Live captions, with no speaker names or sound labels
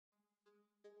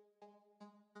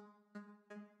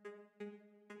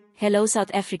Hello South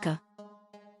Africa.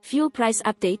 Fuel price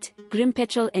update, grim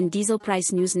petrol and diesel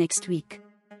price news next week.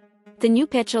 The new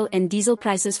petrol and diesel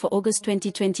prices for August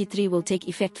 2023 will take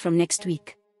effect from next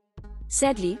week.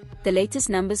 Sadly, the latest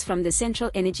numbers from the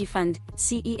Central Energy Fund,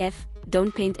 CEF,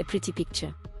 don't paint a pretty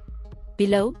picture.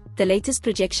 Below, the latest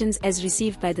projections as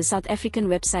received by the South African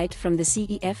website from the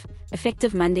CEF,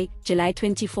 effective Monday, July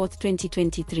 24,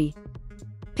 2023.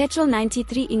 Petrol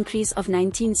 93 increase of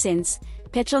 19 cents,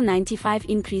 petrol 95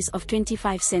 increase of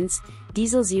 25 cents,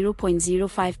 diesel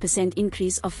 0.05%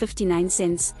 increase of 59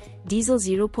 cents, diesel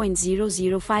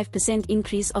 0.005%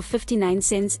 increase of 59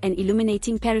 cents and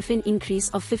illuminating paraffin increase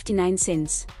of 59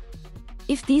 cents.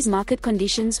 If these market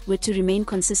conditions were to remain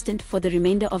consistent for the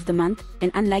remainder of the month,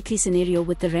 an unlikely scenario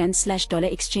with the rand/dollar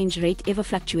exchange rate ever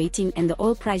fluctuating and the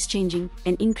oil price changing,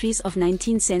 an increase of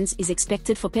 19 cents is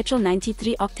expected for petrol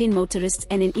 93 octane motorists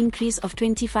and an increase of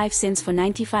 25 cents for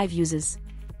 95 users.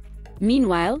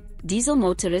 Meanwhile, diesel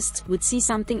motorists would see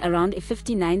something around a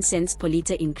 59 cents per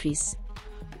litre increase.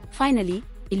 Finally,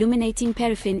 illuminating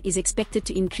paraffin is expected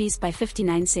to increase by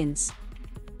 59 cents.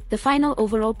 The final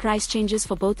overall price changes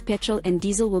for both petrol and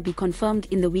diesel will be confirmed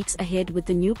in the weeks ahead, with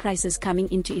the new prices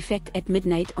coming into effect at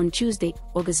midnight on Tuesday,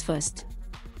 August 1st.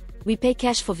 We pay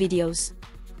cash for videos.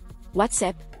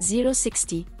 WhatsApp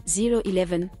 060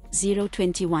 011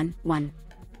 021 1.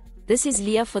 This is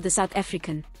Leah for the South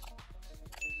African.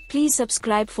 Please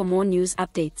subscribe for more news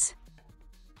updates.